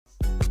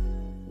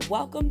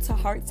Welcome to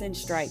Hearts and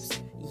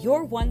Stripes,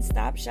 your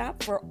one-stop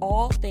shop for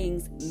all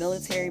things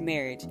military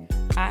marriage.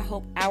 I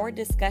hope our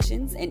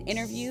discussions and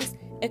interviews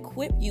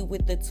equip you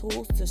with the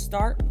tools to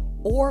start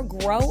or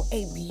grow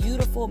a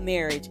beautiful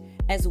marriage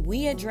as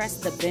we address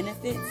the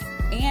benefits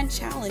and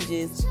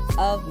challenges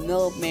of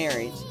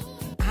marriage.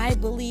 I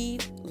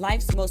believe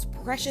life's most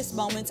precious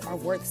moments are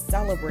worth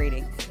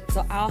celebrating,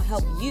 so I'll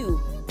help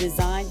you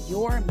design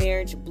your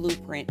marriage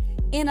blueprint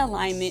in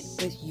alignment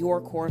with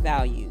your core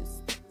values.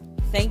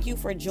 Thank you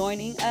for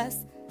joining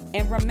us,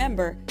 and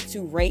remember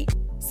to rate,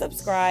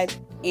 subscribe,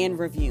 and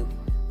review.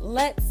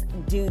 Let's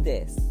do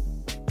this.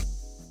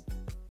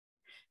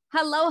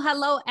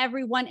 Hello,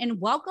 everyone, and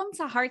welcome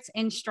to Hearts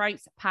and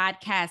Stripes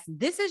podcast.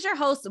 This is your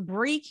host,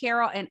 Bree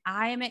Carroll, and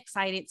I am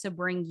excited to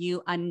bring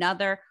you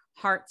another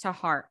Heart to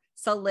Heart.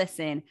 So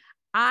listen,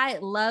 I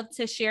love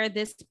to share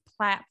this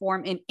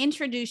platform and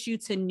introduce you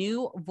to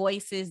new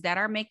voices that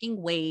are making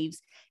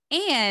waves,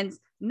 and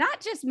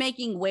not just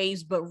making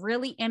waves, but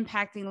really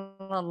impacting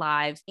the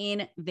lives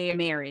in their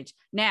marriage.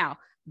 Now,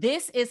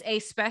 this is a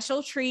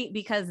special treat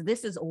because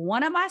this is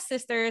one of my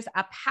sisters,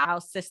 a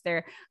powerhouse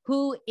sister,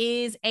 who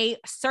is a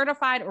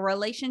certified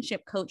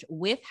relationship coach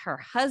with her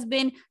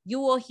husband. You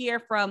will hear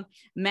from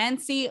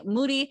Mansi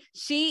Moody.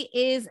 She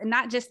is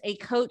not just a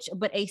coach,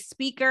 but a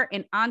speaker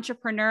and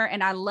entrepreneur.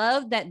 And I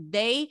love that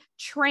they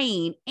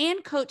train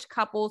and coach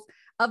couples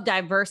of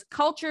diverse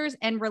cultures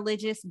and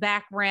religious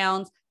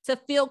backgrounds to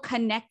feel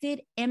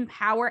connected,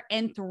 empower,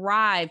 and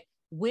thrive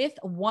with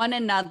one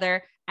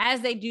another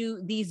as they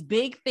do these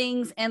big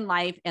things in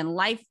life, and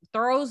life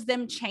throws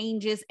them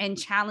changes and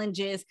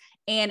challenges,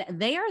 and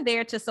they are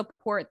there to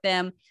support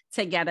them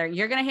together.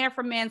 You're going to hear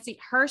from Mansi,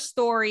 her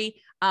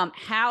story,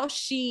 how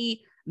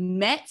she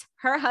met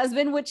her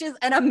husband, which is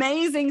an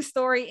amazing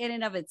story in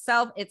and of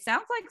itself. It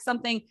sounds like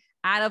something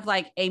out of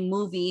like a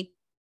movie,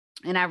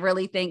 and I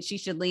really think she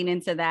should lean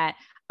into that.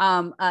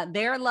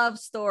 Their love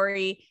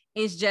story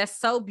is just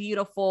so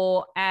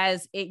beautiful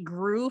as it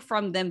grew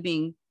from them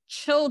being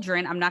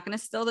children. I'm not going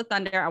to steal the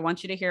thunder. I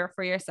want you to hear it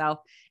for yourself.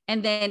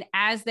 And then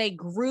as they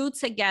grew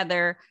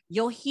together,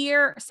 you'll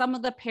hear some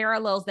of the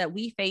parallels that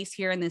we face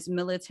here in this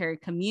military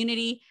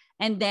community.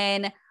 And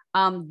then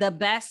the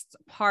best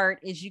part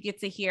is you get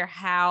to hear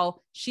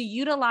how she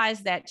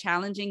utilized that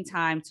challenging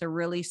time to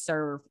really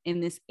serve in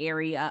this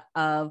area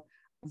of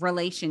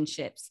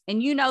relationships.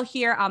 And you know,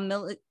 here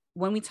on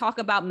when we talk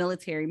about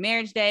Military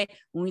Marriage Day,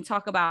 when we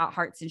talk about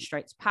Hearts and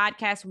Stripes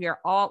podcast, we are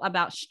all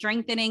about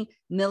strengthening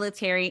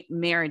military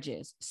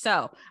marriages.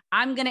 So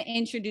I'm going to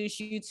introduce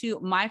you to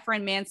my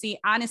friend Mansi.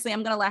 Honestly,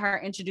 I'm going to let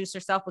her introduce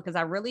herself because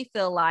I really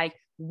feel like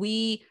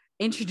we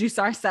introduce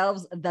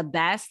ourselves the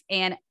best.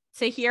 And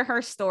to hear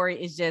her story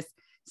is just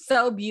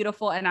so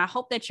beautiful. And I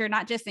hope that you're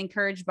not just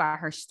encouraged by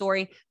her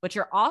story, but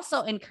you're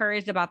also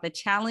encouraged about the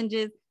challenge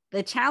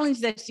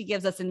that she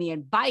gives us and the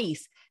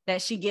advice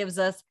that she gives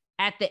us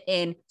at the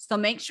end. So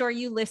make sure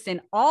you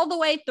listen all the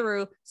way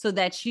through so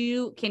that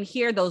you can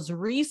hear those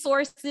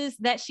resources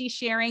that she's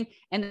sharing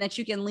and that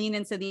you can lean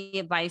into the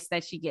advice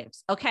that she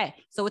gives. Okay,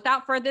 so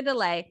without further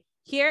delay,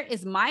 here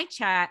is my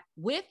chat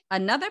with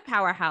another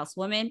powerhouse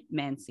woman,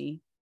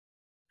 Mansi.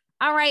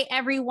 All right,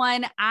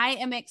 everyone, I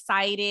am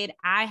excited.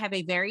 I have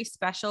a very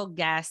special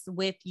guest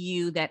with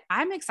you that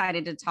I'm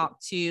excited to talk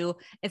to.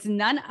 It's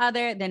none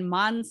other than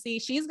Mansi.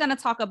 She's going to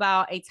talk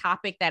about a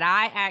topic that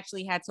I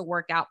actually had to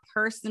work out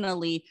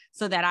personally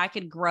so that I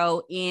could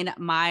grow in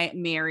my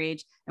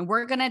marriage. And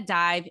we're going to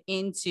dive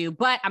into,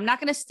 but I'm not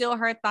going to steal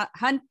her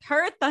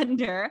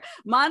thunder.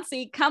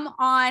 Mansi, come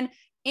on,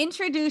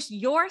 introduce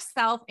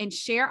yourself and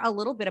share a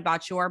little bit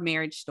about your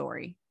marriage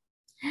story.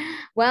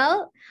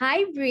 Well,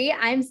 hi, Bree.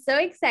 I'm so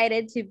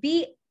excited to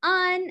be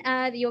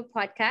on your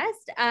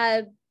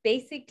podcast.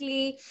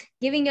 Basically,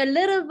 giving a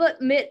little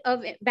bit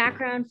of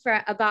background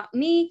about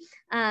me.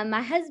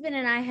 My husband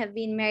and I have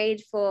been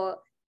married for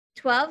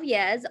 12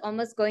 years,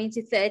 almost going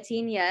to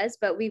 13 years,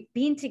 but we've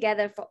been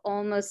together for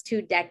almost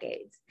 2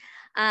 decades,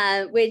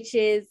 which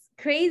is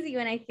crazy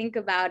when I think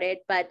about it.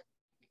 But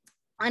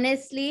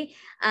honestly,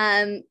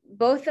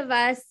 both of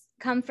us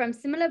come from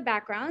similar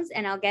backgrounds,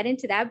 and I'll get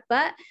into that,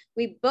 but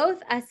we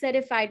both are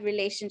certified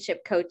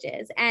relationship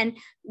coaches. And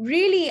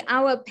really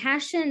our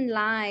passion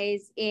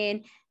lies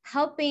in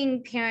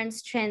helping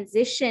parents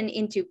transition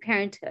into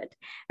parenthood,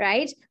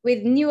 right?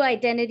 With new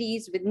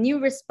identities, with new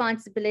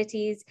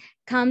responsibilities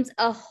comes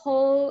a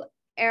whole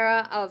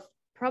era of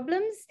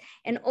problems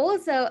and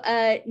also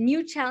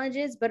new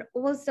challenges, but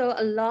also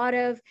a lot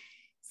of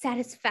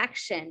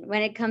satisfaction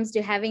when it comes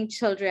to having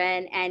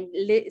children and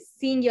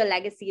seeing your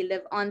legacy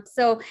live on.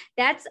 So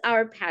that's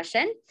our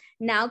passion.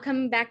 Now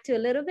coming back to a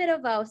little bit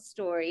of our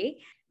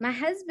story, my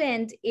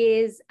husband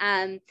is,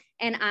 and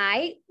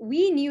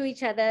we knew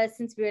each other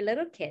since we were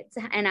little kids.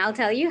 And I'll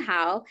tell you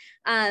how.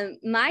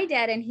 My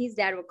dad and his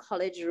dad were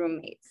college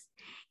roommates.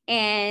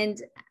 And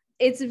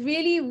it's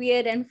really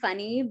weird and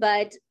funny,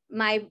 but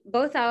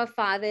both our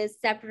fathers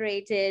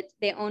separated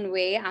their own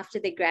way after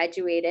they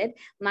graduated.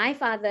 My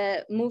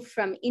father moved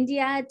from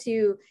India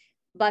to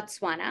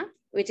Botswana,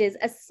 which is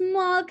a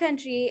small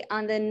country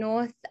on the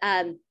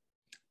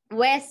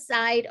west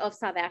side of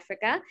South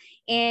Africa,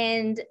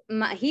 and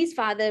his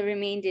father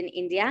remained in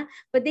India,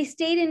 but they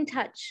stayed in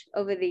touch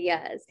over the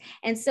years.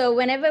 And so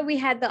whenever we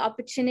had the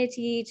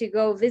opportunity to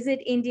go visit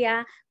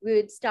India, we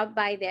would stop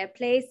by their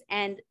place.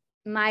 And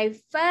my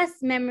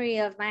first memory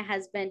of my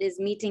husband is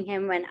meeting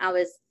him when I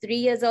was 3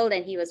 years old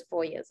and he was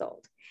 4 years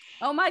old.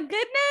 Oh my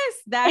goodness.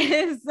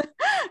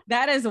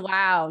 That is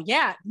wow.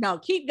 Yeah, no,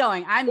 keep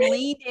going. I'm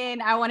leaned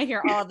in. I want to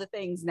hear all the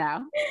things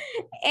now.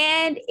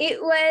 And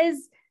it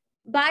was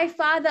by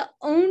far the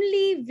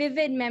only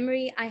vivid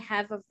memory I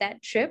have of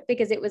that trip,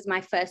 because it was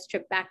my first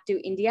trip back to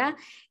India.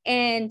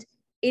 And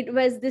it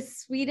was the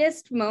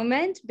sweetest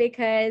moment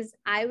because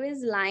I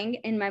was lying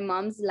in my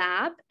mom's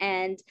lap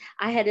and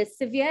I had a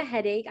severe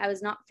headache. I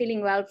was not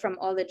feeling well from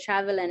all the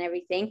travel and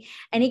everything.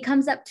 And he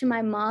comes up to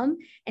my mom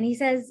and he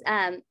says,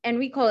 and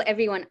we call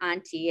everyone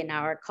auntie in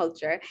our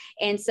culture.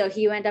 And so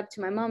he went up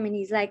to my mom and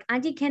he's like,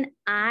 "Auntie, can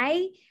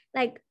I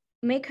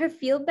make her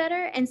feel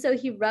better?" And so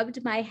he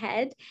rubbed my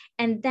head.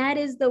 And that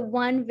is the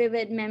one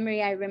vivid memory.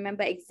 I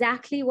remember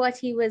exactly what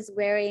he was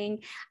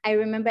wearing. I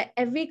remember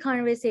every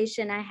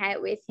conversation I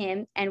had with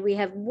him. And we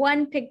have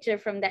one picture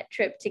from that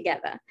trip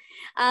together.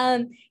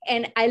 And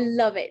I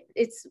love it.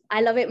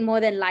 I love it more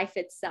than life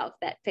itself,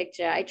 that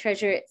picture. I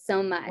treasure it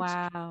so much.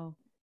 Wow.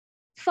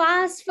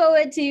 Fast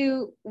forward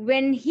to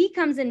when he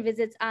comes and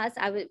visits us.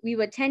 We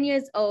were 10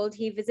 years old.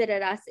 He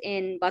visited us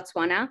in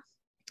Botswana.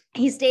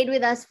 He stayed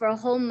with us for a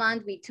whole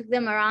month. We took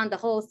them around the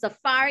whole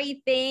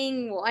safari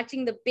thing,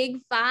 watching the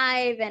Big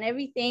Five and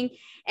everything,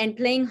 and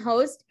playing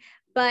host.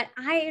 But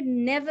I had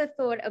never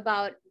thought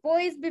about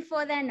boys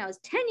before then. I was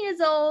 10 years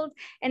old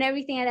and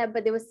everything like that.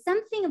 But there was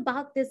something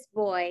about this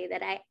boy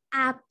that I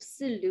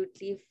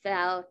absolutely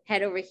fell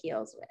head over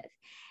heels with.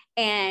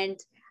 And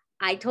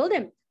I told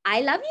him,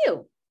 "I love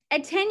you,"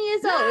 at 10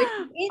 years old.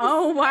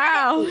 Oh,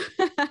 wow.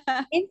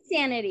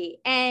 Insanity.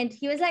 And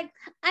he was like,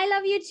 "I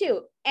love you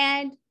too."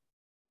 And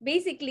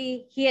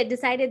basically, he had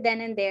decided then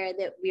and there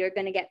that we were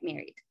going to get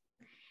married.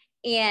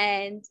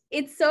 And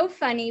it's so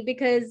funny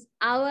because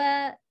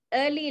our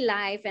early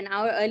life and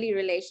our early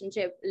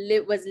relationship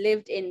was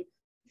lived in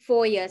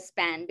 4-year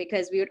span,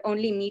 because we would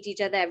only meet each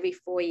other every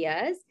 4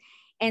 years.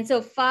 And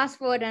so fast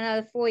forward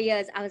another 4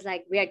 years, I was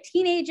like, we are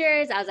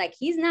teenagers. I was like,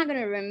 he's not going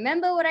to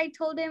remember what I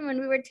told him when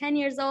we were 10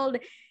 years old.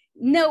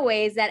 No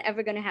way is that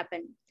ever going to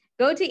happen.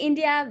 Go to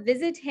India,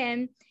 visit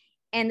him.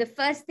 And the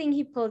first thing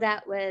he pulled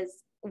out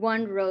was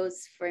one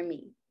rose for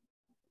me.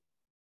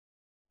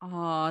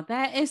 Oh,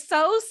 that is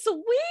so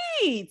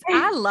sweet.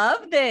 I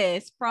love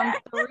this. From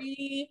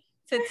 3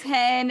 to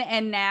 10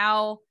 and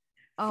now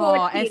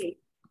 14.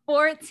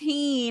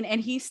 14,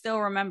 and he still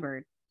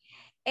remembered.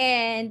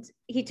 And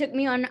he took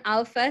me on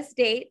our first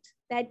date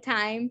that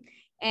time,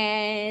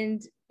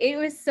 and it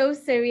was so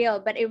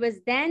surreal. But it was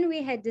then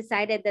we had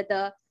decided that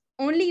the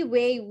only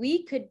way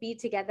we could be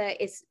together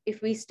is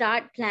if we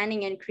start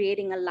planning and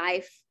creating a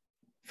life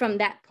from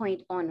that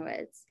point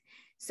onwards.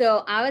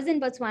 So I was in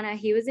Botswana,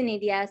 he was in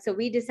India. So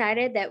we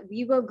decided that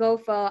we will go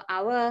for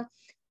our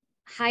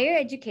higher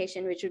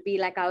education, which would be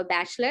like our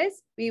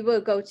bachelor's. We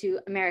will go to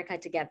America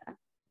together.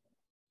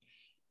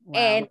 Wow.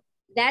 And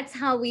that's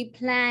how we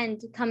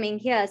planned coming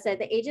here. So at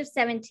the age of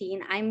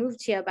 17, I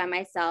moved here by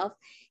myself.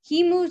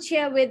 He moved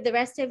here with the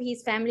rest of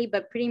his family,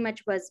 but pretty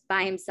much was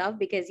by himself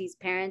because his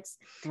parents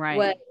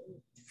were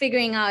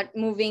figuring out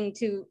moving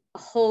to a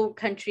whole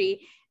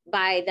country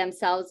by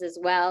themselves as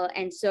well.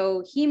 And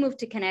so he moved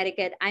to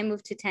Connecticut. I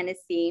moved to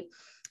Tennessee.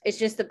 It's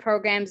just the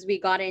programs we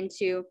got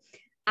into.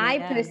 Yeah. I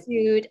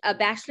pursued a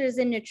bachelor's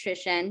in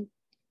nutrition,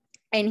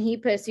 and he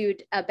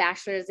pursued a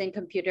bachelor's in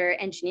computer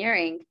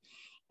engineering.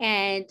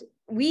 And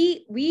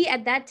we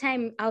at that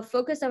time, our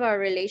focus of our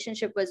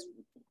relationship was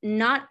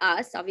not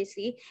us,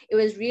 obviously. It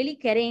was really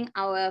getting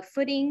our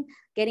footing,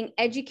 getting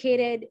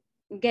educated,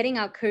 getting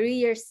our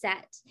career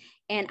set.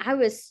 And I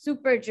was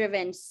super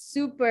driven,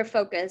 super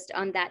focused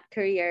on that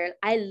career.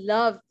 I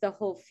loved the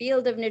whole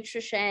field of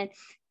nutrition,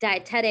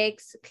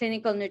 dietetics,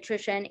 clinical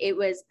nutrition. It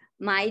was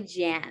my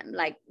jam,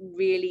 like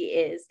really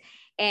is.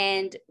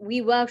 And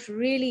we worked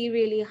really,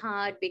 really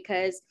hard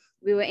because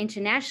we were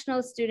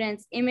international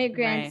students,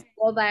 immigrants,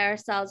 all by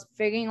ourselves,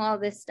 figuring all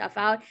this stuff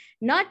out.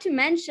 Not to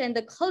mention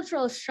the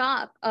cultural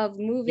shock of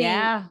moving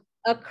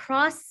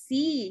across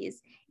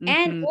seas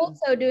and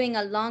also doing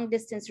a long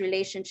distance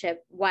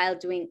relationship while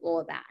doing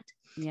all that.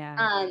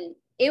 Yeah.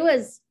 It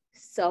was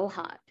so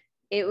hard.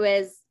 It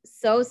was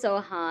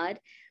so hard,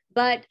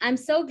 but I'm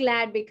so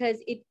glad because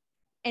it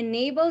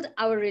enabled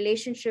our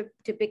relationship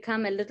to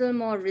become a little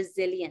more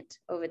resilient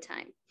over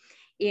time,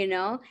 you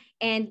know,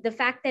 and the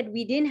fact that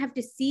we didn't have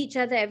to see each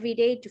other every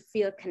day to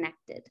feel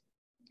connected.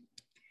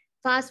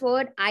 Fast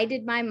forward, I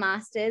did my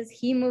master's.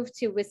 He moved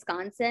to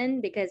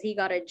Wisconsin because he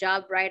got a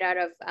job right out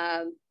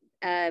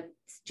of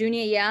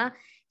junior year.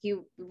 He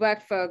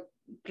worked for a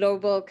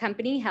global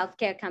company,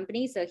 healthcare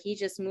company. So he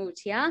just moved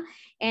here.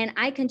 And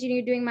I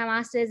continued doing my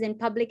master's in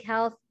public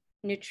health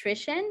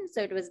nutrition.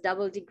 So it was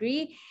double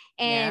degree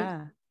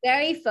and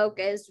very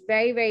focused,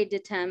 very, very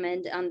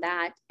determined on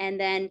that. And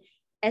then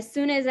as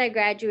soon as I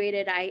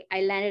graduated, I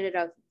landed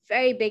at a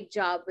very big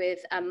job with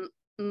a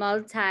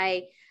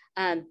multi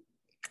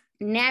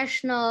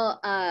national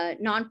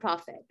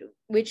nonprofit,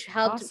 which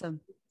helped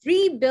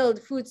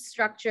rebuild food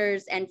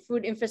structures and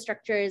food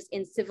infrastructures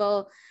in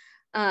civil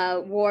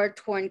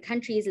war-torn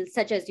countries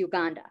such as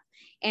Uganda.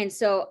 And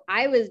so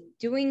I was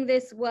doing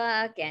this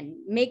work and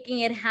making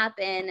it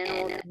happen and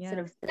all that sort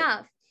of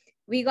stuff.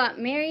 We got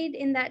married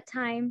in that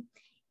time,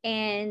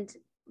 and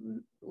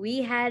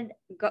we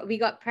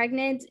got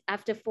pregnant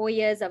after 4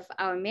 years of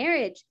our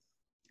marriage.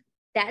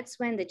 That's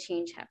when the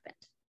change happened.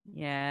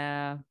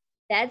 Yeah.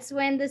 That's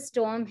when the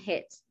storm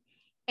hit.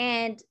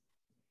 And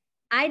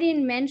I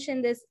didn't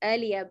mention this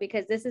earlier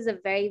because this is a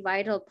very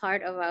vital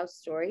part of our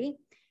story.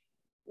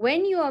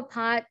 When you are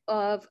part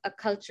of a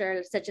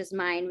culture such as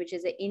mine, which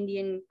is an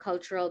Indian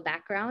cultural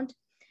background,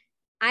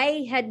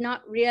 I had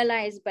not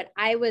realized, but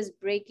I was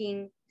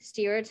breaking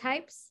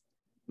stereotypes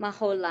my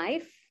whole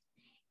life.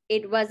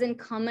 It wasn't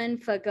common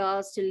for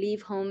girls to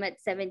leave home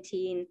at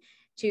 17,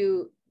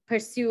 to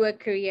pursue a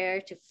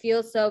career, to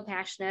feel so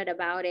passionate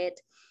about it,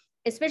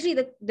 especially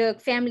the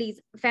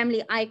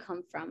family I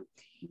come from.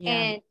 Yeah.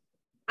 And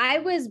I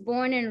was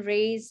born and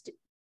raised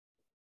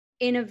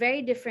in a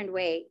very different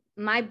way.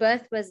 My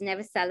birth was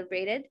never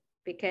celebrated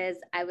because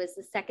I was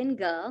the second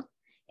girl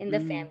in the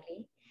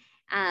family.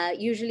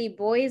 Usually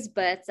boys'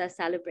 births are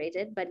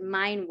celebrated, but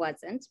mine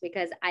wasn't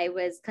because I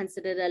was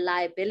considered a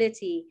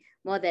liability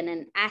more than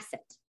an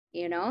asset,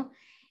 you know?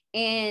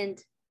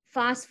 And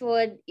fast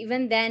forward,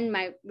 even then,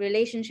 my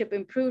relationship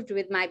improved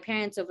with my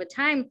parents over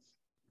time,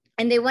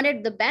 and they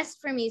wanted the best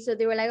for me. So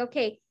they were like,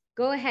 okay,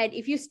 go ahead.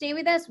 If you stay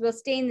with us, we'll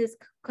stay in this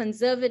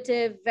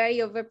conservative, very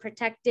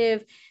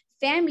overprotective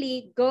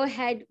family. Go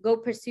ahead, go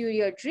pursue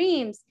your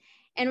dreams.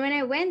 And when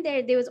I went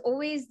there, there was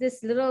always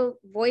this little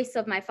voice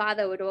of my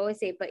father would always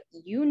say, but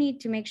you need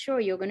to make sure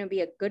you're going to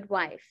be a good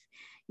wife.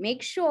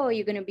 Make sure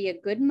you're going to be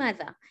a good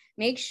mother.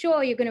 Make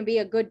sure you're going to be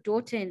a good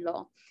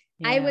daughter-in-law.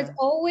 Yeah. I was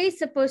always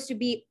supposed to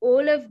be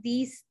all of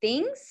these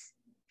things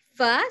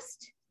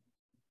first,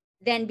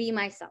 then be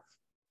myself.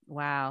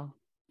 Wow.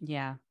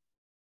 Yeah.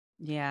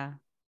 Yeah.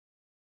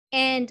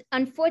 And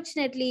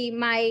unfortunately,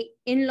 my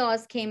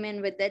in-laws came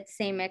in with that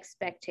same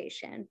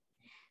expectation.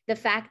 The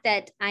fact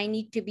that I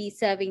need to be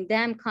serving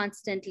them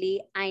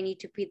constantly, I need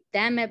to put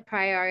them a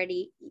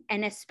priority.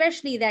 And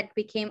especially that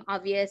became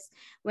obvious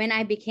when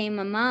I became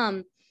a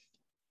mom.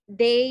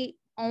 They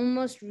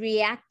almost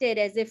reacted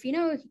as if, you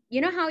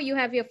know how you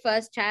have your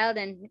first child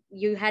and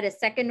you had a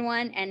second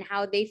one, and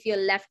how they feel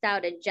left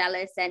out and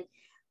jealous and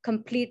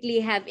completely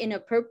have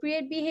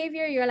inappropriate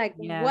behavior. You're like,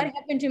 what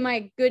happened to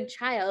my good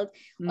child?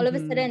 All of a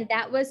sudden,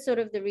 that was sort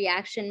of the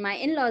reaction my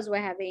in-laws were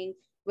having,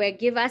 where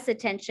give us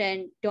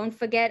attention, don't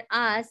forget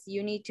us,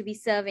 you need to be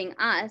serving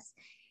us.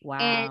 Wow.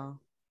 And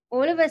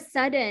all of a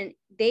sudden,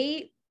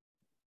 they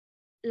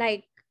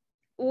like,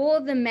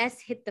 all the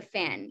mess hit the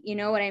fan, you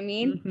know what I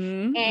mean?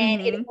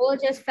 It all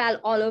just fell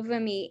all over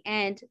me.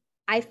 And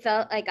I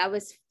felt like I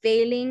was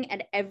failing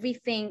at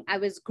everything I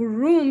was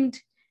groomed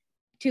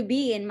to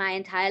be in my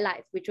entire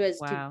life, which was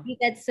to be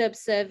that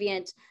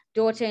subservient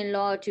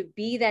daughter-in-law, to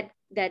be that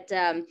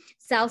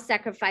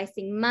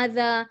self-sacrificing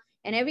mother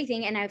and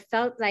everything. And I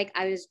felt like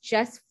I was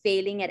just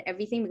failing at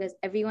everything because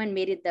everyone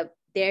made it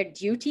their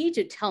duty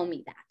to tell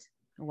me that.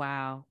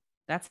 Wow.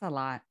 That's a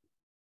lot.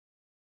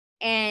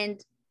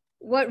 And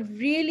what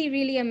really,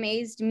 really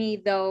amazed me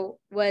though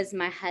was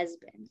my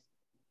husband.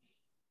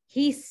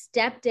 He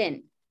stepped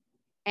in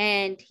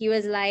and he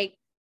was like,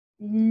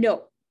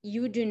 no,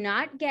 you do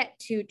not get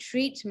to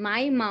treat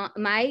my mom,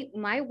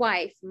 my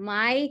wife,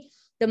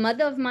 the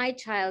mother of my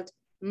child,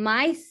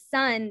 my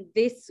son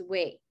this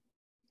way.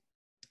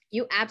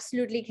 You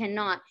absolutely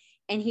cannot.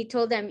 And he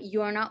told them,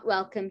 you are not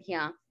welcome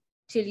here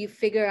till you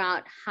figure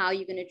out how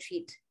you're going to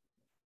treat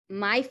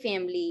my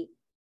family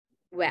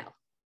well.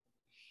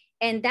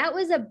 And that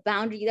was a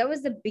boundary. That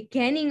was the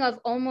beginning of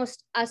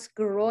almost us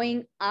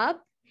growing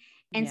up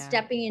and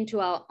stepping into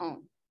our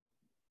own.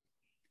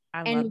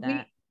 I love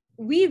that.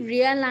 We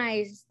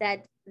realized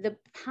that the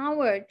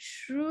power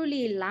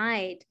truly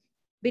lied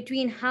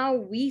between how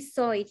we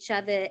saw each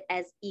other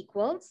as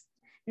equals,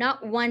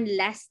 not one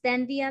less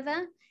than the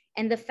other,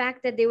 and the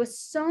fact that there was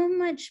so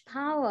much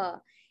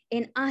power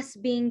in us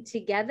being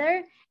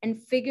together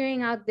and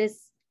figuring out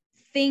this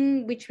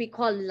thing which we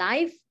call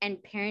life and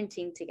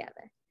parenting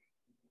together.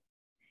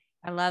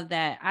 I love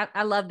that.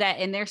 I love that.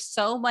 And there's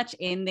so much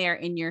in there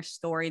in your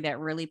story that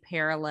really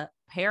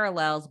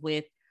parallels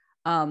with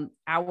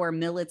our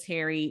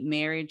military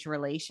marriage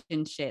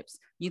relationships.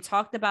 You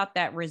talked about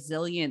that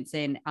resilience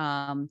and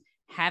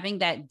having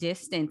that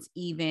distance,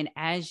 even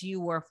as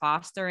you were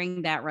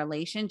fostering that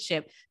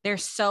relationship.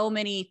 There's so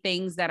many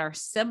things that are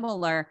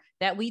similar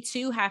that we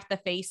too have to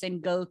face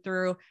and go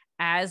through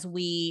as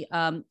we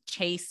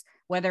chase,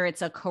 whether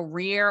it's a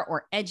career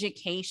or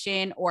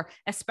education, or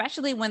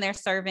especially when they're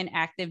serving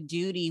active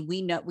duty.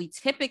 We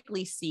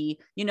typically see,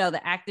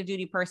 the active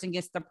duty person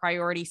gets the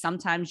priority.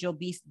 Sometimes you'll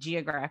be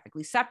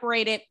geographically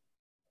separated.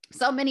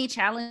 So many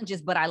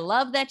challenges, but I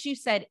love that you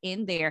said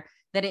in there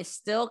that it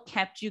still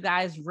kept you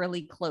guys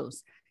really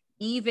close.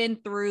 even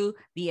through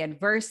the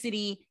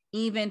adversity,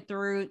 even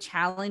through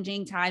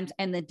challenging times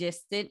and the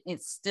distance,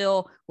 it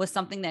still was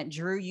something that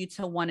drew you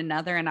to one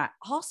another. And I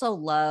also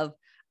love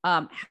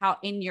how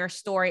in your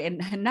story,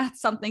 and not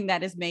something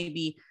that is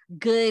maybe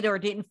good or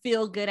didn't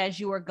feel good as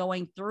you were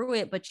going through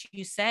it, but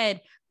you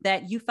said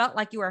that you felt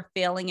like you were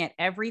failing at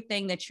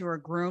everything that you were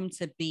groomed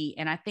to be.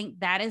 And I think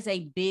that is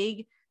a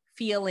big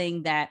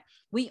feeling that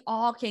we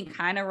all can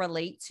kind of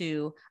relate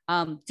to.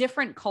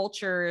 Different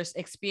cultures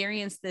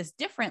experience this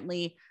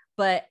differently,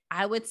 but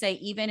I would say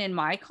even in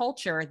my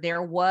culture,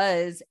 there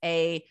was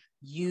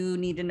you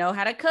need to know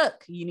how to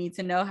cook. You need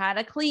to know how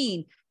to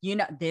clean.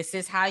 This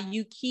is how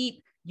you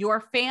keep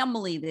your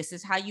family. This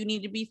is how you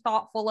need to be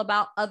thoughtful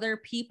about other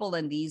people.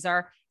 And these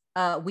are,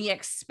 we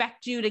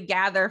expect you to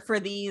gather for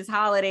these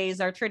holidays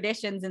or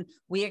traditions, and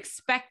we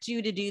expect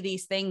you to do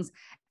these things.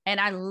 And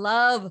I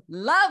love,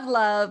 love,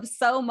 love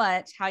so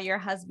much how your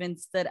husband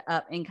stood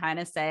up and kind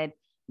of said,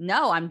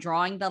 no, I'm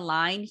drawing the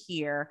line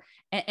here.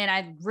 And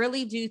I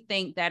really do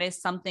think that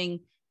is something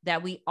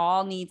that we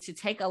all need to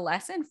take a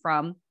lesson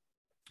from,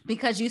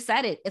 because you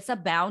said it, it's a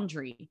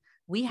boundary.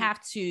 We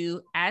have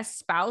to, as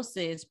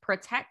spouses,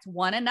 protect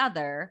one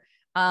another,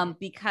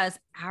 because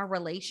our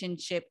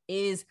relationship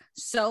is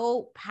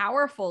so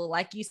powerful.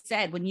 Like you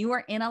said, when you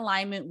are in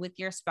alignment with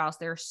your spouse,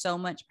 there's so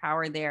much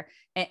power there.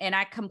 And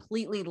I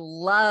completely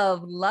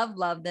love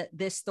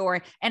this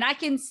story. And I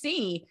can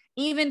see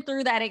even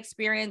through that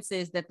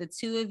experiences that the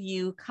two of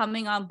you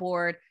coming on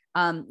board,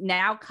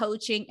 now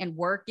coaching and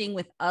working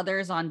with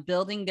others on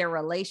building their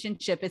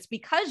relationship, it's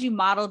because you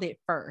modeled it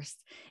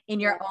first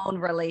in your own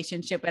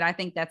relationship. And I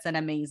think that's an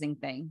amazing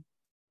thing.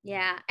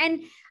 Yeah.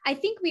 And I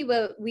think we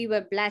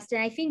were blessed.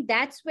 And I think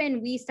that's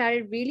when we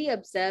started really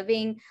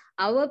observing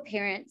our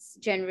parents'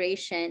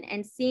 generation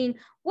and seeing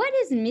what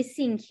is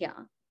missing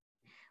here.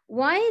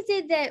 Why is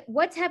it that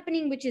what's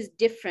happening, which is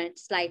different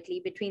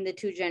slightly between the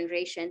two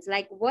generations?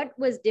 Like what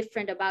was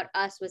different about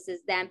us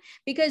versus them?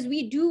 Because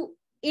we do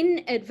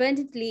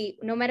inadvertently,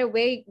 no matter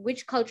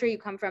which culture you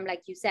come from,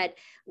 like you said,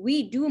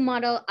 we do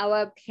model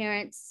our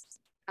parents'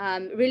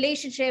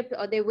 relationship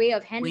or their way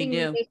of handling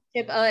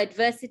relationship or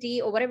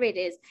adversity or whatever it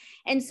is.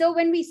 And so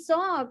when we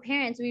saw our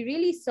parents, we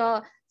really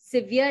saw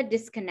severe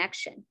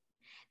disconnection.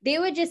 They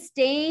were just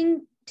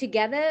staying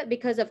together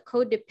because of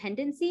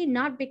codependency,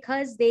 not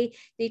because they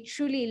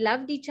truly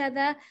loved each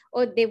other,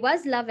 or there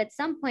was love at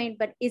some point,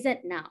 but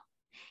isn't now.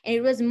 And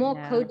it was more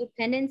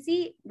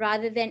codependency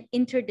rather than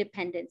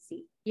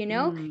interdependency.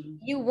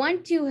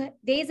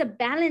 There's a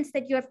balance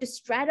that you have to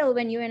straddle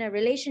when you're in a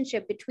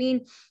relationship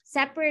between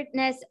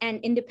separateness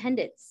and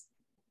independence.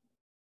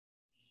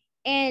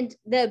 And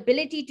the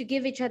ability to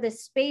give each other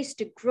space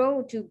to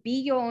grow, to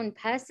be your own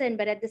person.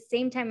 But at the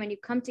same time, when you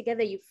come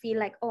together, you feel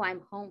like, oh,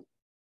 I'm home.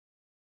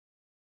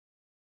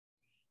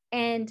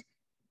 And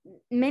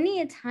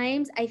many a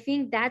times, I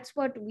think that's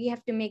what we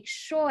have to make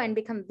sure and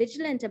become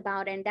vigilant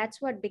about. And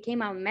that's what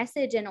became our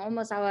message and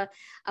almost our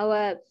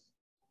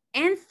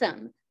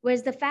anthem,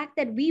 was the fact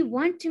that we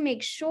want to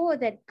make sure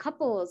that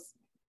couples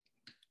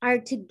are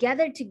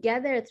together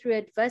through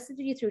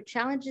adversity, through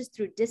challenges,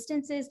 through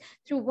distances,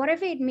 through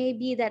whatever it may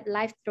be that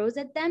life throws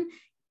at them.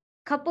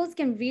 Couples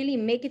can really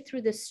make it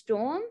through the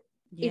storm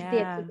if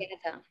they're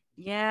together.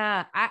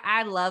 Yeah,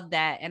 I love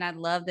that. And I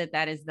love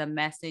that is the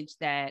message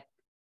that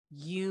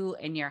you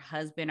and your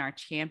husband are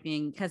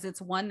championing, because it's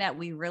one that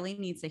we really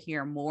need to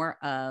hear more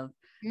of.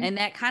 Mm-hmm. And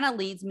that kind of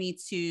leads me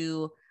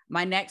to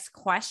my next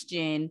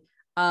question.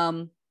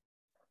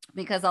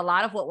 Because a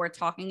lot of what we're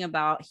talking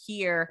about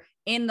here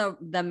in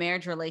the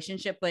marriage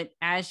relationship, but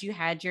as you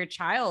had your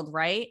child,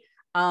 right?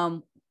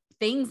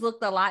 Things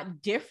looked a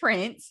lot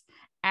different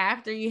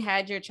after you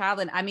had your child.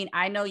 And I mean,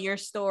 I know your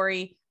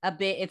story a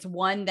bit. It's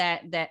one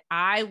that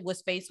I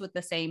was faced with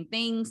the same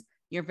things.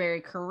 You're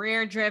very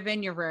career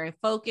driven. You're very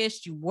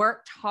focused. You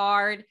worked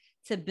hard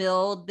to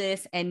build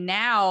this. And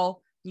now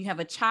you have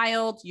a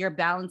child, you're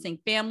balancing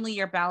family,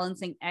 you're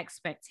balancing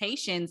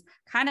expectations.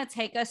 Kind of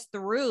take us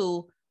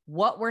through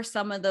what were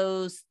some of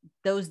those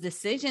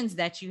decisions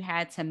that you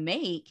had to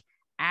make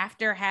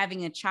after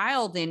having a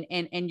child,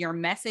 and your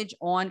message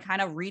on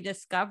kind of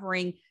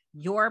rediscovering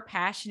your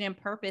passion and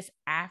purpose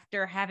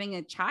after having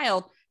a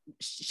child.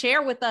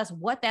 Share with us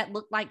what that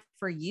looked like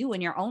for you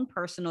in your own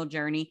personal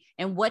journey,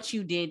 and what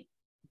you did,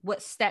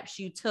 what steps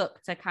you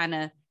took to kind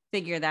of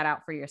figure that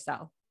out for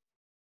yourself.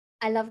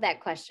 I love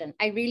that question.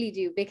 I really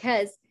do,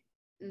 because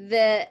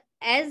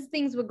as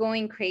things were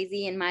going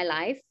crazy in my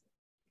life,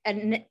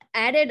 an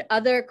added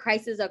other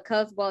crisis or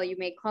curveball, you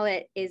may call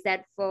it, is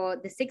that for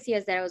the 6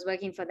 years that I was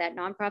working for that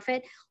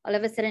nonprofit, all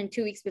of a sudden,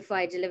 2 weeks before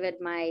I delivered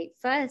my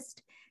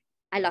first,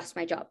 I lost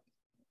my job.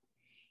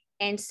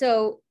 And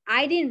so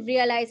I didn't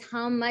realize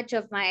how much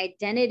of my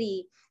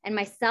identity and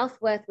my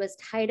self-worth was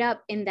tied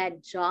up in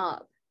that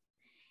job.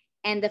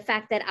 And the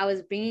fact that I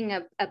was bringing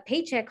a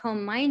paycheck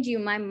home. Mind you,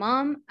 my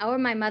mom or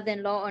my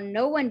mother-in-law or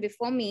no one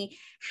before me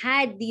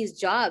had these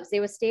jobs.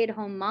 They were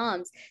stay-at-home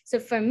moms. So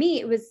for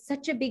me, it was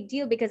such a big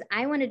deal, because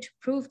I wanted to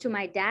prove to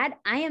my dad,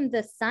 I am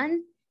the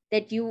son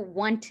that you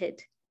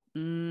wanted.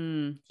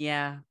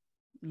 Yeah.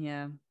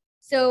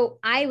 So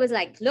I was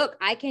like, look,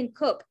 I can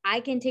cook, I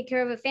can take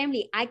care of a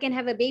family, I can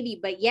have a baby,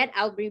 but yet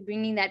I'll be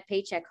bringing that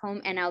paycheck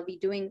home and I'll be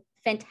doing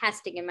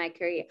fantastic in my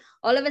career.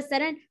 All of a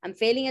sudden, I'm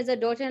failing as a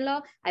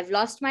daughter-in-law. I've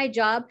lost my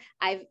job.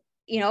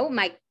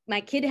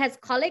 My kid has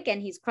colic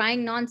and he's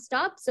crying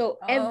nonstop. So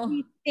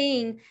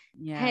everything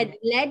had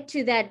led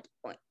to that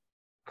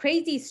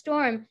crazy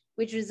storm,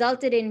 which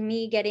resulted in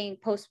me getting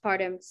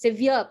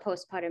severe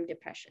postpartum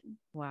depression.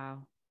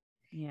 Wow.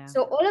 Yeah.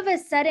 So all of a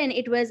sudden,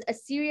 it was a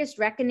serious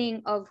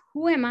reckoning of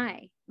who am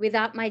I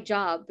without my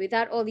job,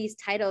 without all these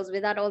titles,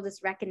 without all this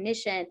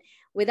recognition,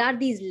 without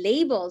these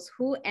labels,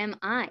 who am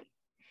I?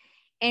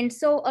 And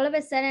so all of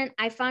a sudden,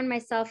 I found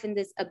myself in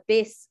this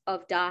abyss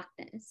of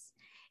darkness.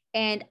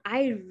 And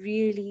I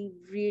really,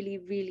 really,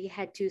 really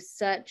had to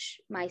search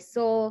my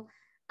soul,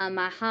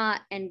 my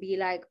heart, and be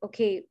like,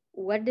 okay,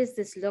 what does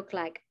this look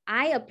like?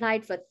 I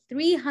applied for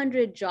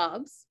 300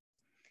 jobs.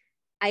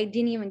 I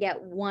didn't even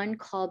get one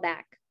call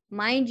back.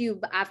 Mind you,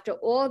 after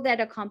all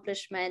that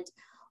accomplishment,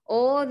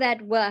 all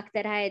that work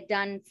that I had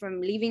done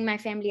from leaving my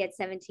family at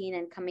 17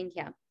 and coming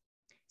here.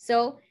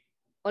 So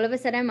all of a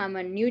sudden, I'm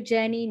on a new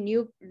journey,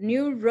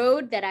 new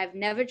road that I've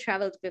never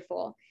traveled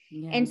before.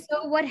 Yeah. And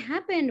so what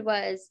happened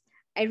was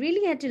I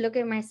really had to look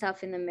at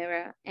myself in the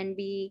mirror and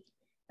be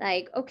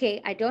like,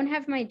 okay, I don't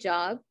have my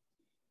job.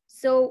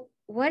 So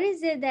what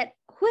is it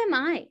who am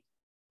I?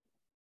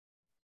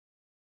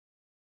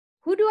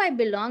 Who do I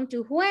belong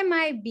to? Who am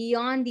I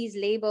beyond these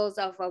labels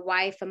of a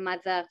wife, a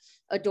mother,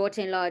 a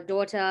daughter-in-law, a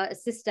daughter, a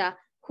sister?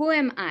 Who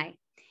am I?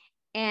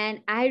 And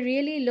I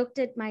really looked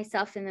at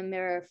myself in the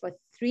mirror for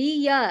 3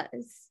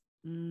 years.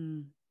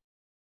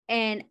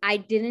 And I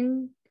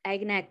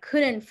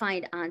couldn't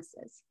find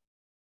answers.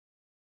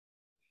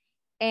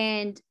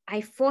 And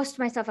I forced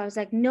myself. I was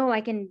like, no,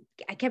 I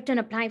kept on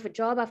applying for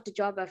job after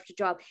job after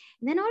job.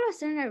 And then all of a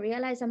sudden I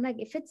realized, I'm like,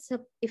 if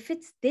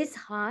it's this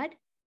hard,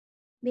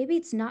 maybe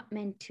it's not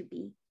meant to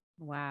be.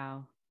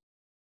 Wow.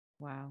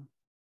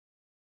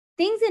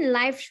 Things in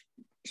life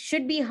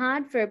should be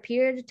hard for a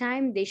period of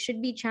time. They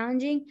should be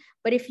challenging.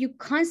 But if you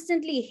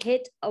constantly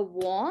hit a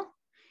wall,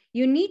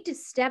 you need to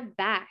step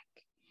back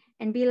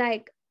and be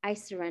like, I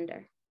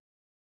surrender.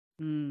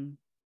 And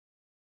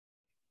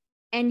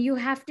you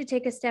have to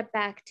take a step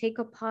back, take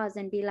a pause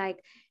and be like,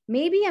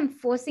 maybe I'm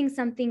forcing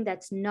something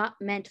that's not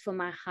meant for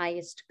my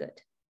highest good.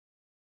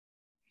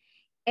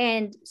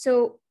 And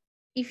so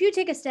if you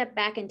take a step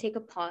back and take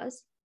a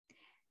pause,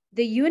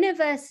 the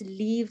universe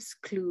leaves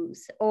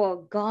clues,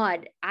 or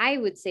God, I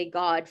would say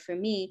God for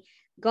me,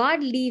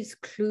 God leaves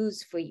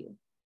clues for you.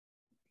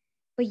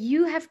 But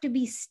you have to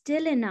be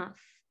still enough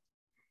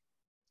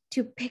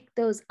to pick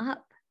those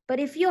up.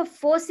 But if you're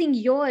forcing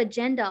your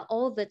agenda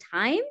all the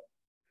time,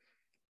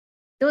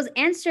 those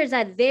answers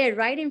are there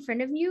right in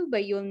front of you,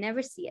 but you'll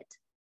never see it.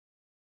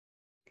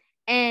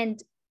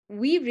 And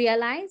we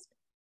realized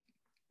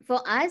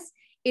for us,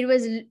 it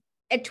was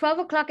at 12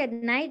 o'clock at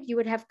night, you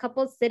would have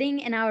couples sitting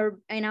in our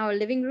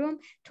living room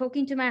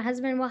talking to my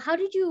husband. Well, how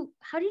did you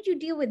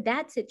deal with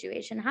that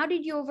situation? How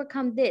did you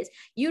overcome this?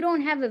 You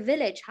don't have a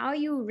village. How are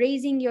you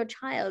raising your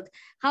child?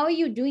 How are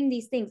you doing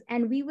these things?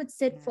 And we would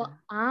sit for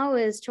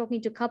hours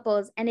talking to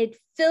couples, and it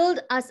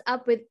filled us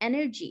up with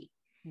energy.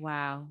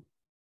 Wow.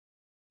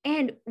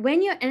 And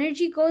when your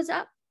energy goes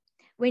up,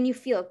 when you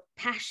feel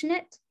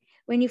passionate,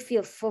 when you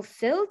feel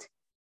fulfilled,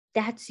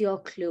 that's your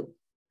clue.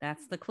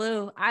 That's the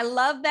clue. I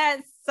love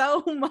that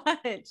so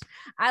much.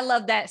 I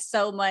love that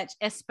so much,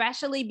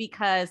 especially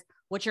because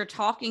what you're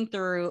talking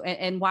through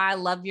and why I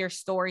love your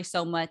story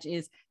so much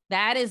is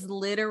that is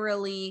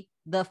literally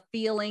the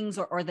feelings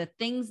or the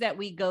things that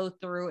we go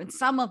through. And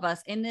some of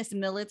us in this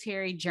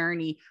military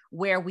journey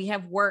where we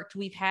have worked,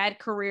 we've had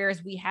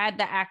careers, we had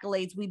the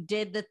accolades, we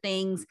did the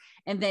things.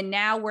 And then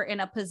now we're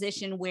in a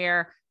position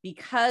where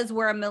because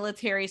we're a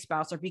military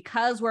spouse or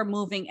because we're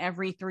moving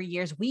every 3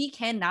 years, we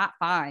cannot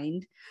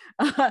find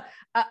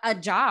a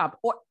job.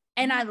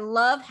 And I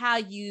love how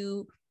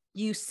you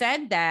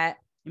said that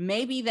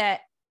maybe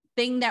that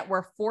thing that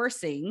we're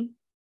forcing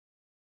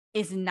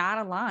is not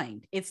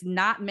aligned. It's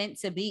not meant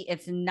to be.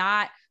 It's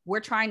not, we're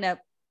trying to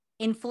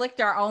inflict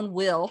our own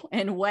will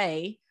and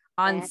way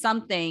on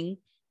something.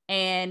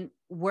 And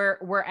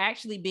we're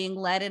actually being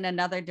led in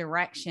another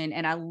direction.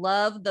 And I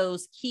love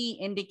those key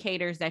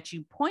indicators that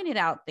you pointed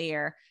out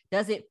there.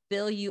 Does it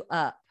fill you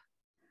up?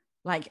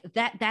 Like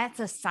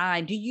that's a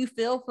sign. Do you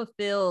feel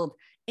fulfilled?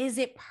 Is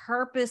it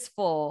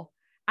purposeful?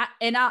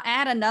 And I'll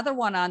add another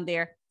one on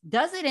there.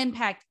 Does it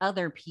impact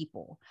other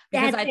people?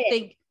 Because I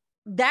think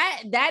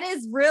that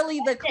is really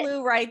the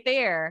clue right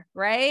there,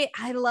 right?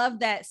 I love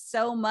that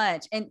so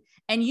much. And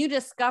you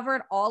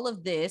discovered all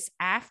of this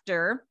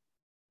after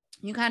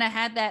you kind of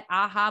had that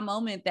aha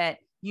moment that,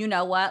 you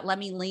know what, let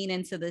me lean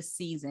into this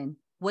season,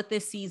 what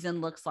this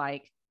season looks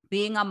like,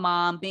 being a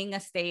mom, being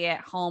a stay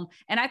at home.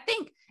 And I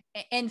think,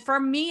 and for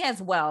me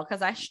as well,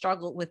 because I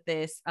struggled with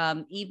this,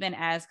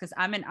 because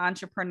I'm an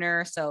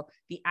entrepreneur. So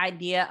the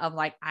idea of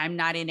like, I'm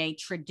not in a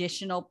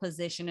traditional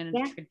position, in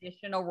a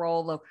traditional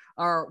role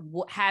or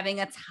having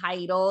a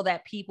title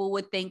that people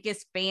would think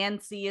is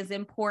fancy is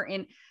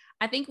important.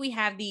 I think we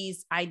have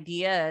these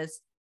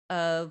ideas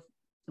of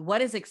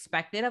what is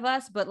expected of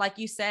us, but like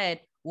you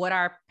said, what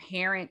our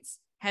parents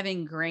have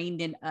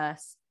ingrained in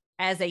us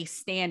as a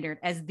standard,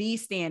 as the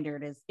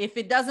standard is, if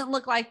it doesn't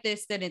look like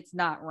this, then it's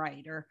not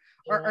right. Or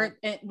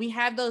we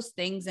have those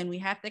things, and we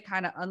have to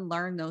kind of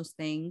unlearn those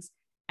things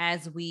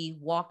as we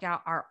walk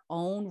out our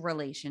own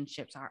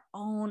relationships, our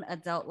own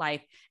adult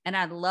life. And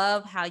I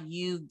love how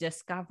you've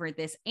discovered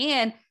this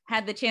and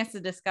had the chance to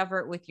discover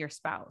it with your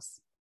spouse.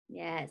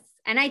 Yes.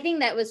 And I think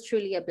that was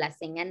truly a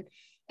blessing.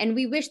 And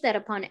we wish that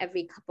upon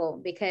every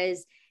couple,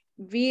 because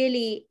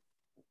really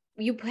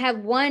you have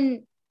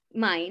one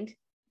mind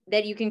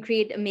that you can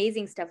create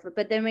amazing stuff with,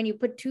 but then when you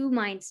put two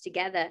minds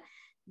together,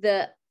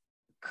 the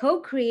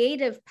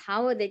co-creative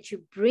power that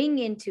you bring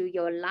into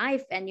your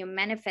life and your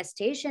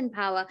manifestation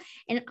power.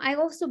 And I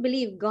also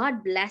believe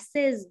God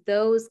blesses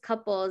those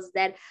couples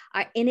that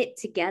are in it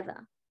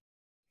together.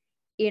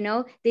 You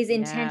know, there's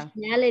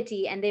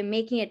intentionality and they're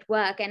making it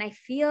work. And I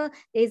feel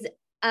there's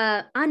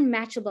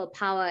unmatchable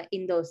power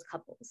in those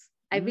couples.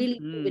 I really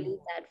do believe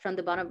that from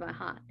the bottom of my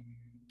heart.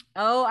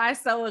 Oh, I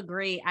so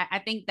agree. I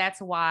think that's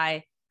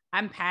why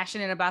I'm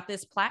passionate about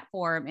this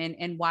platform,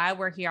 and why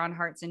we're here on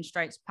Hearts and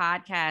Stripes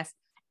podcast,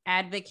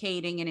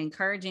 advocating and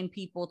encouraging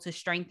people to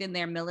strengthen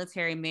their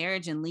military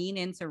marriage and lean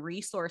into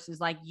resources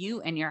like you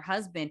and your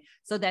husband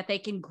so that they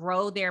can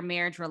grow their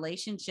marriage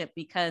relationship.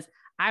 Because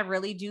I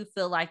really do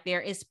feel like there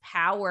is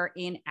power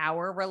in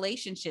our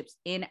relationships,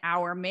 in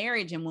our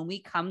marriage. And when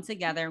we come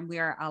together and we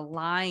are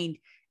aligned,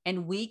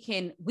 and we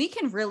can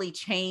really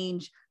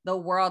change the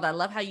world. I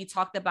love how you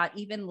talked about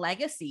even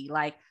legacy.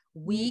 Like,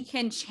 we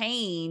can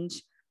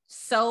change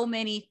so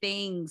many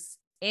things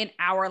in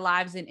our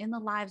lives and in the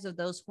lives of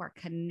those who are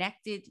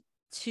connected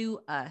to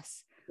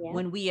us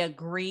when we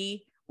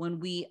agree, when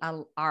we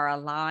are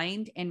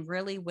aligned, and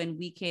really when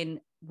we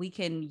can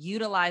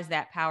utilize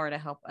that power to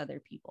help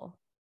other people.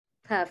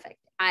 Perfect.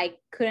 I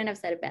couldn't have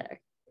said it better.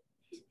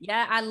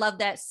 Yeah, I love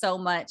that so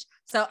much.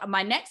 So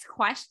my next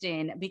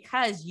question,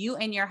 because you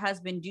and your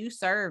husband do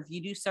serve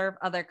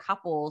other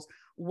couples,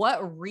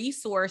 what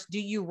resource do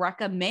you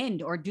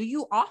recommend or do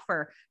you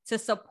offer to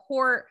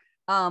support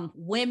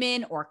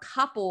women or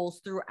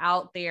couples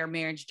throughout their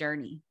marriage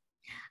journey?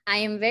 I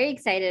am very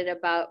excited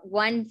about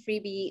one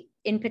freebie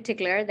in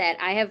particular that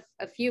I have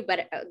a few,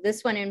 but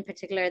this one in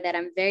particular that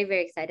I'm very,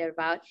 very excited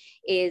about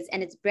is,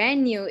 and it's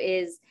brand new,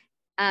 is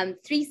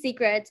 3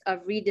 secrets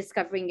of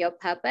rediscovering your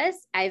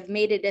purpose. I've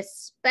made it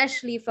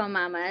especially for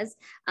mamas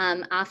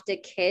after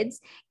kids.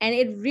 And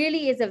it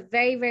really is a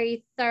very,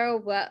 very thorough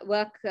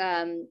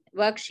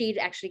worksheet,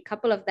 actually a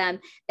couple of them,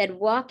 that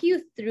walk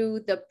you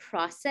through the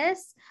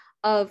process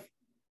of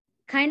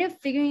kind of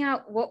figuring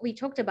out what we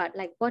talked about,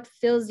 like what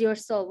fills your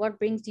soul, what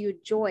brings you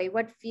joy,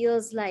 what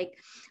feels like,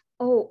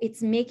 oh,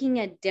 it's making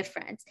a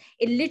difference.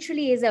 It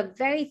literally is a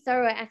very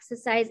thorough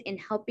exercise in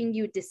helping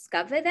you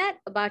discover that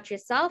about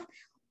yourself,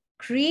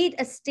 create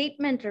a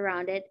statement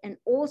around it, and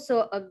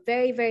also a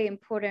very, very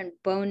important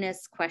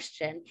bonus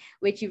question,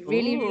 which you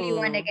really, really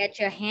want to get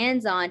your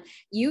hands on.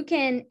 You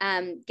can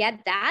get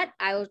that.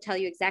 I will tell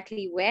you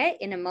exactly where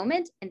in a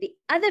moment. And the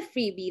other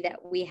freebie that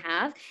we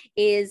have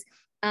is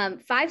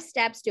 5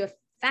 steps to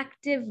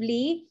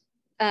effectively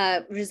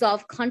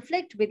resolve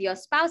conflict with your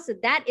spouse. So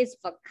that is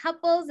for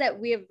couples that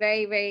we are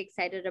very, very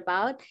excited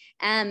about.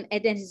 And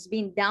it has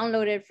been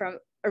downloaded from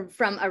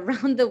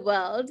around the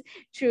world,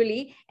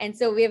 truly. And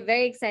so we're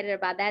very excited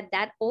about that.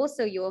 That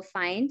also you will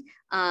find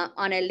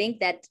on a link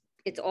that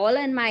it's all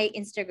in my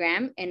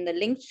Instagram. In the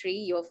link tree,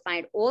 you'll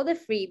find all the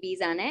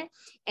freebies on it.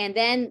 And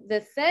then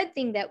the third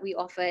thing that we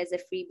offer as a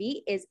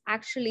freebie is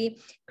actually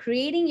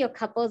creating your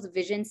couple's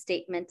vision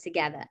statement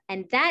together.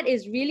 And that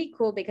is really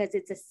cool because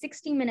it's a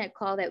 60-minute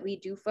call that we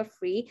do for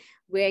free,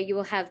 where you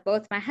will have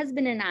both my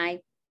husband and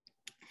I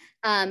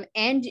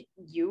and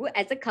you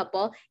as a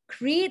couple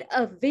create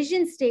a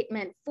vision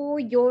statement for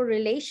your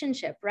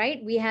relationship,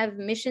 right? We have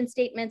mission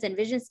statements and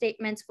vision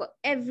statements for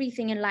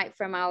everything in life,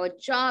 from our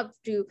job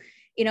to,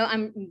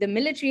 the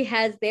military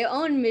has their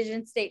own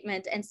vision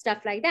statement and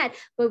stuff like that,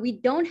 but we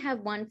don't have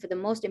one for the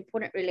most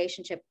important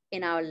relationship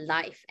in our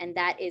life. And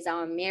that is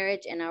our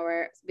marriage and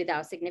with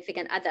our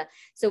significant other.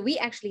 So we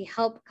actually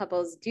help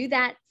couples do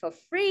that for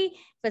free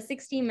for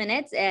 60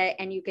 minutes.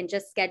 And you can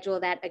just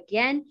schedule that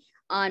again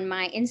on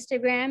my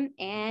Instagram.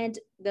 And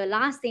the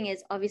last thing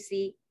is,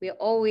 obviously, we're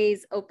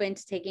always open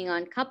to taking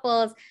on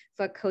couples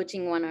for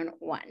coaching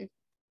one-on-one.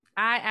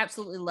 I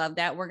absolutely love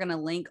that. We're going to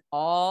link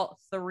all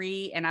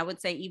 3, and I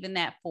would say even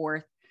that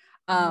 4th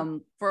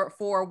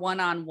for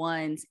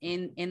one-on-ones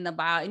in the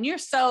bio. And you're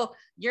so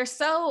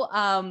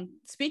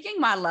speaking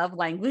my love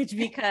language,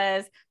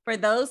 because for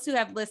those who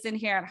have listened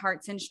here at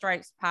Hearts and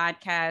Stripes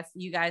podcast,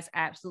 you guys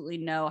absolutely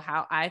know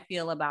how I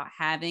feel about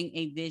having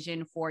a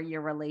vision for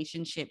your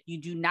relationship.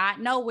 You do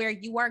not know where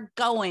you are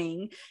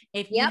going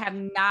if you have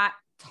not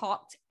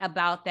talked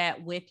about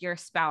that with your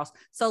spouse.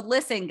 So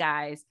listen,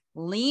 guys,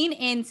 lean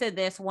into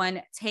this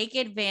one. Take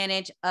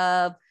advantage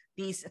of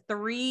these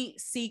 3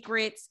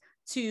 secrets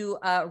to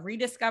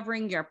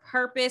rediscovering your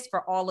purpose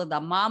for all of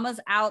the mamas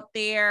out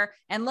there.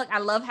 And look, I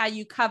love how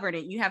you covered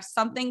it. You have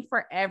something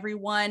for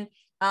everyone.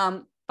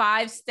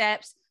 5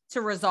 steps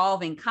to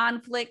resolving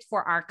conflict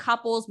for our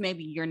couples.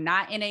 Maybe you're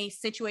not in a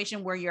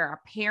situation where you're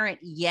a parent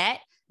yet.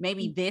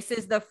 Maybe this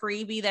is the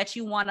freebie that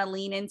you want to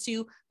lean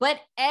into, but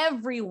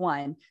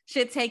everyone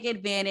should take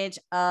advantage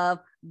of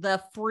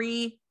the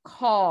free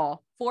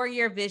call for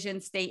your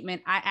vision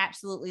statement. I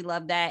absolutely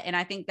love that. And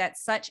I think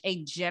that's such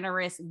a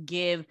generous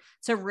give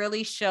to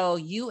really show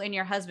you and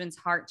your husband's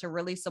heart to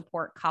really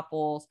support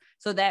couples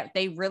so that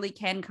they really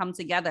can come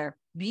together,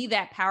 be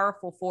that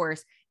powerful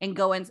force, and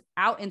go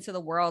out into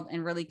the world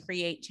and really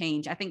create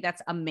change. I think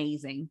that's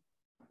amazing.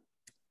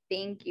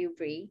 Thank you,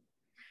 Bree.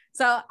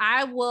 So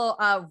I will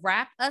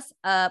wrap us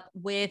up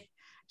with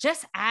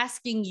just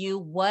asking you,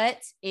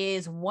 what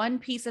is one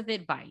piece of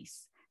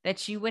advice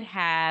that you would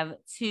have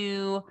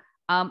to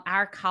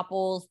our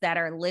couples that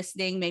are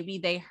listening? Maybe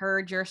they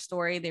heard your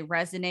story, they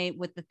resonate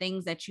with the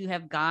things that you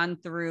have gone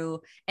through,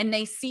 and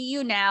they see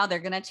you now. They're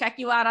going to check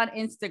you out on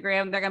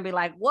Instagram. They're going to be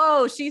like,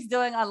 whoa, she's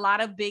doing a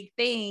lot of big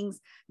things.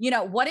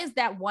 What is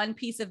that one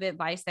piece of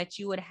advice that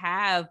you would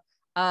have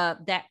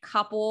that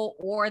couple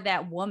or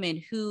that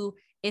woman who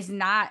is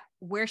not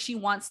where she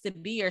wants to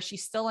be, or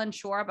she's still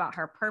unsure about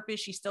her purpose?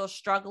 She's still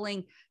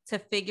struggling to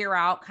figure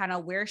out kind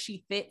of where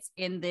she fits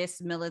in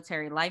this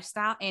military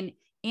lifestyle and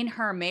in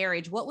her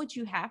marriage. What would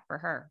you have for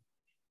her?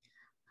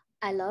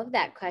 I love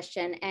that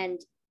question.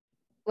 And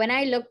when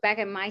I look back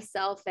at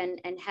myself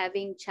and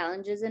having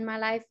challenges in my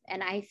life,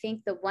 and I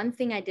think the one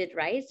thing I did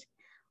right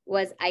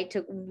was I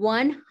took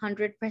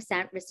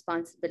 100%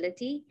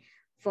 responsibility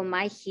for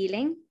my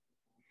healing,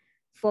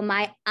 for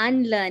my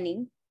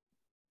unlearning,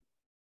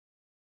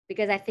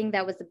 because I think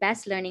that was the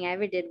best learning I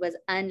ever did, was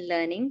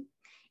unlearning,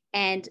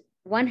 and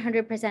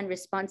 100%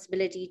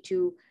 responsibility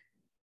to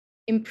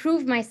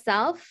improve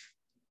myself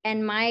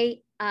and my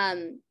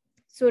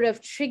sort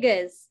of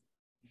triggers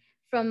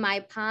from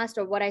my past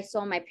or what I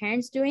saw my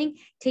parents doing,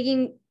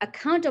 taking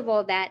account of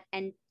all that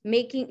and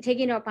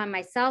taking it upon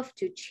myself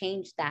to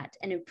change that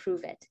and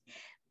improve it.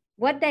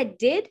 What that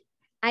did,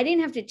 I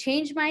didn't have to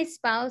change my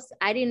spouse.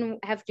 I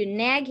didn't have to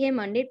nag him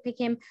or nitpick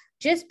him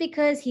just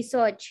because he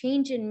saw a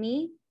change in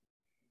me.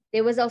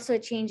 There was also a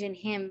change in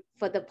him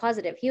for the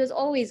positive. He was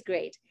always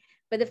great.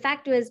 But the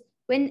fact was,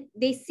 when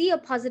they see a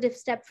positive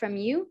step from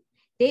you,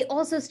 they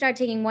also start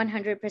taking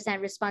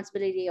 100%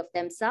 responsibility of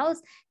themselves,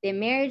 their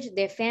marriage,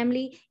 their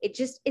family.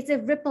 It's a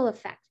ripple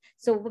effect.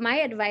 So my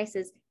advice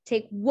is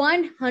take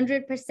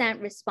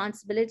 100%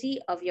 responsibility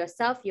of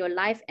yourself, your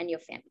life, and your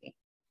family.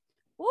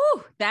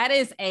 Ooh, that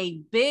is a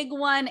big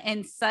one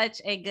and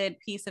such a good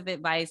piece of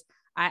advice.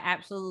 I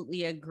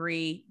absolutely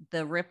agree.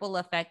 The ripple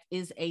effect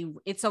it's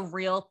a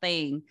real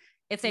thing.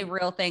 It's a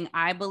real thing.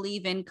 I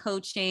believe in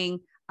coaching.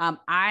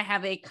 I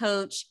have a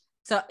coach.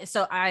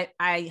 So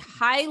I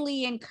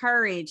highly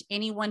encourage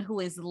anyone who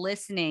is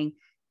listening,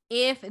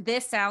 if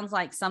this sounds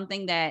like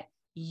something that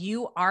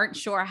you aren't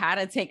sure how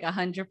to take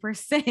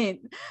 100%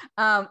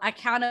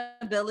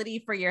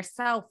 accountability for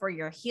yourself, for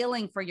your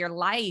healing, for your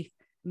life,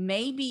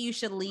 maybe you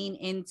should lean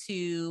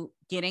into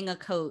getting a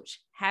coach,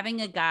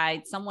 having a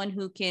guide, someone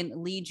who can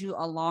lead you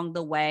along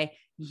the way.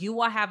 You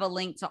will have a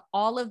link to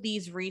all of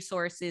these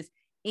resources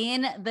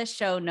in the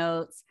show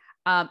notes.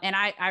 And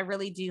I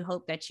really do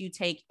hope that you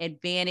take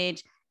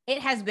advantage. It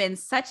has been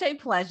such a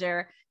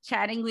pleasure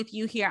chatting with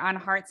you here on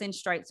Hearts and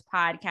Stripes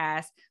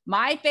podcast.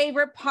 My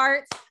favorite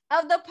part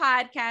of the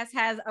podcast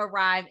has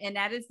arrived, and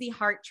that is the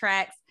heart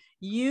tracks.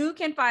 You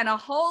can find a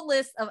whole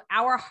list of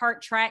our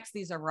heart tracks.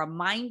 These are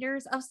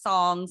reminders of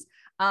songs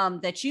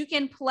that you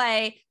can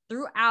play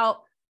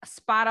throughout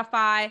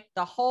Spotify.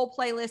 The whole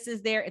playlist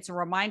is there. It's a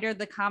reminder of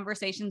the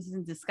conversations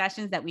and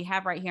discussions that we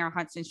have right here on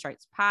Hearts and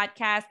Stripes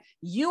podcast.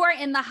 You are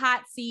in the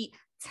hot seat.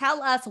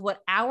 Tell us what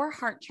our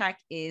heart track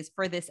is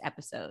for this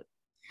episode.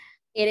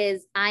 It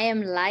is I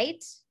Am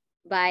Light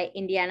by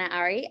Indiana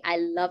Ari. I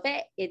love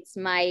it. It's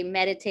my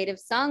meditative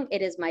song.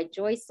 It is my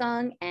joy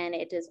song, and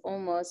it is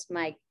almost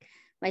my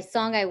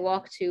song I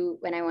walk to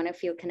when I want to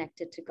feel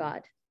connected to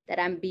God, that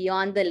I'm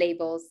beyond the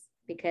labels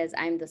because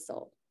I'm the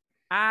soul.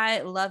 I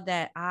love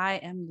that.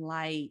 I Am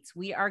Light.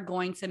 We are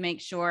going to make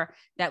sure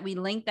that we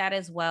link that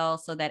as well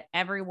so that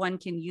everyone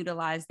can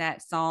utilize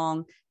that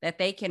song, that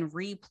they can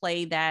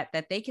replay that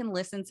they can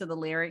listen to the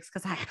lyrics,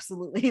 because I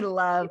absolutely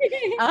love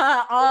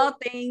all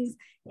things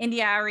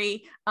India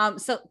Ari.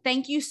 So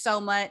thank you so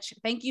much.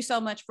 Thank you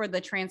so much for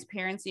the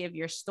transparency of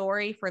your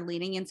story, for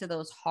leaning into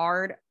those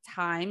hard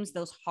times,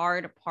 those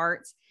hard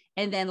parts,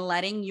 and then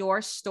letting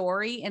your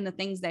story and the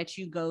things that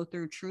you go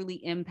through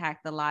truly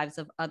impact the lives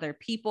of other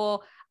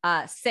people.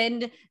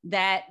 Send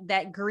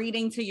that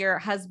greeting to your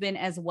husband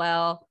as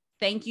well.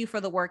 Thank you for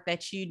the work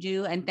that you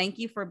do. And thank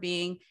you for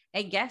being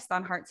a guest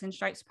on Hearts and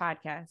Stripes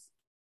podcast.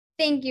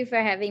 Thank you for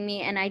having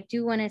me. And I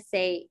do want to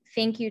say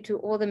thank you to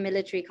all the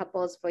military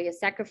couples for your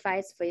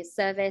sacrifice, for your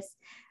service.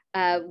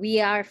 We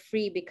are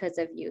free because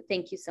of you.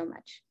 Thank you so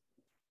much.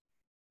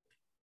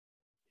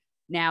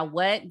 Now,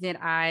 what did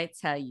I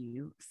tell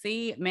you?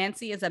 See,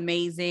 Mancy is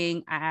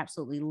amazing. I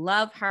absolutely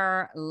love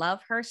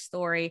her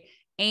story,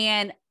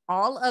 and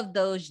all of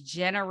those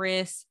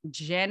generous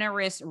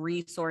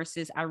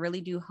resources. I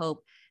really do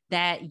hope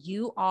that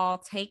you all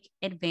take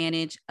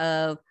advantage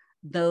of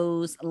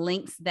those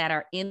links that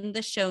are in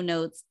the show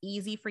notes,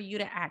 easy for you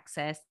to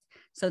access,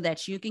 so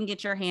that you can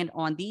get your hand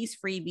on these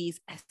freebies,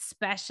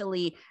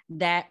 especially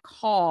that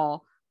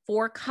call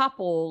for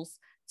couples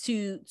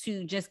to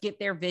just get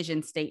their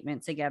vision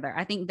statement together.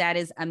 I think that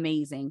is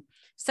amazing.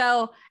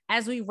 So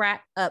as we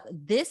wrap up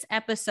this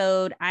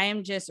episode, I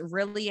am just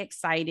really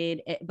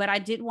excited, but I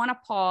did want to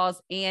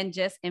pause and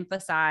just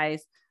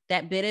emphasize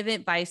that bit of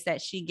advice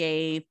that she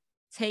gave,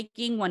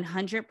 taking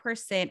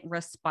 100%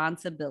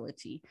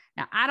 responsibility.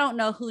 Now, I don't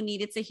know who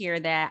needed to hear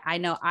that. I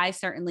know I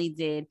certainly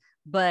did,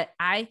 but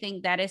I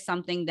think that is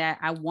something that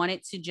I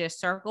wanted to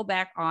just circle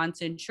back on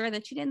to ensure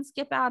that you didn't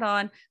skip out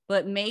on,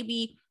 but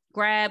maybe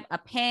grab a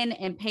pen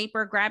and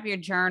paper, grab your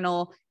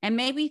journal, and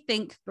maybe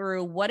think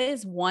through what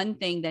is one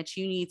thing that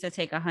you need to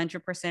take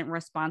 100%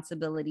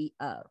 responsibility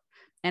of.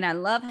 And I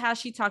love how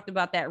she talked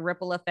about that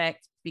ripple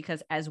effect,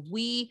 because as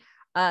we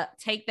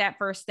take that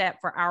first step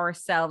for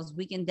ourselves,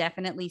 we can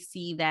definitely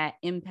see that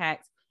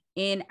impact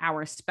in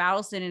our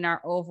spouse and in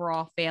our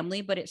overall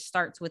family, but it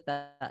starts with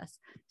us.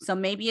 So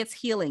maybe it's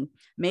healing,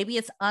 maybe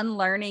it's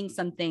unlearning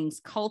some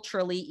things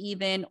culturally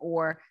even,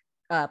 or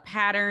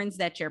patterns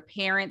that your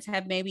parents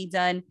have maybe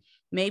done.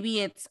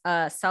 Maybe it's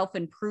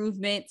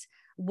self-improvement.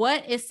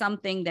 What is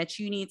something that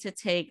you need to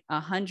take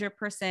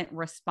 100%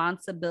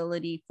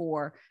 responsibility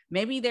for?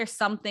 Maybe there's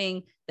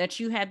something that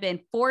you have been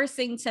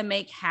forcing to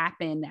make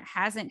happen that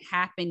hasn't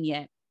happened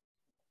yet.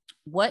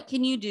 What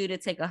can you do to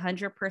take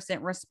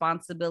 100%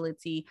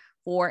 responsibility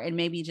for, and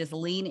maybe just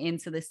lean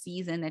into the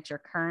season that you're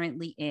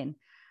currently in?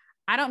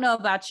 I don't know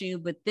about you,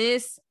 but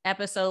this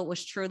episode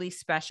was truly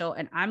special,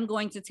 and I'm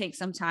going to take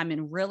some time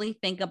and really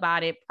think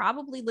about it,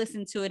 probably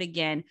listen to it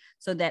again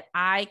so that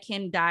I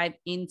can dive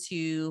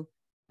into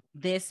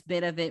this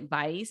bit of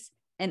advice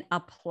and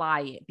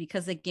apply it.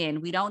 Because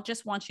again, we don't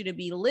just want you to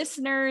be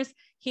listeners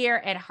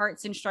here at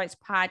Hearts and Stripes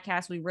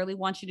podcast. We really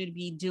want you to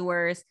be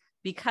doers,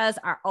 because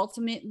our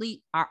ultimate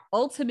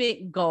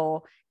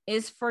goal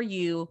is for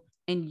you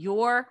and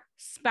your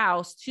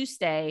spouse to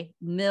stay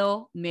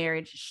mill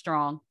marriage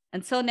strong.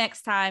 Until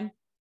next time,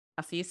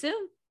 I'll see you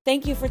soon.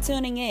 Thank you for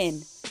tuning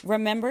in.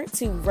 Remember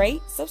to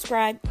rate,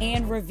 subscribe,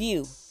 and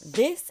review.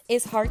 This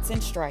is Hearts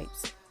and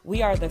Stripes.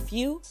 We are the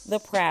few, the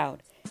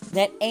proud,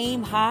 that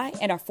aim high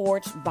and are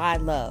forged by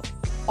love.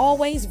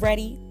 Always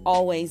ready,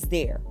 always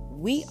there.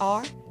 We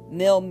are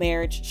mill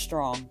marriage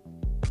strong.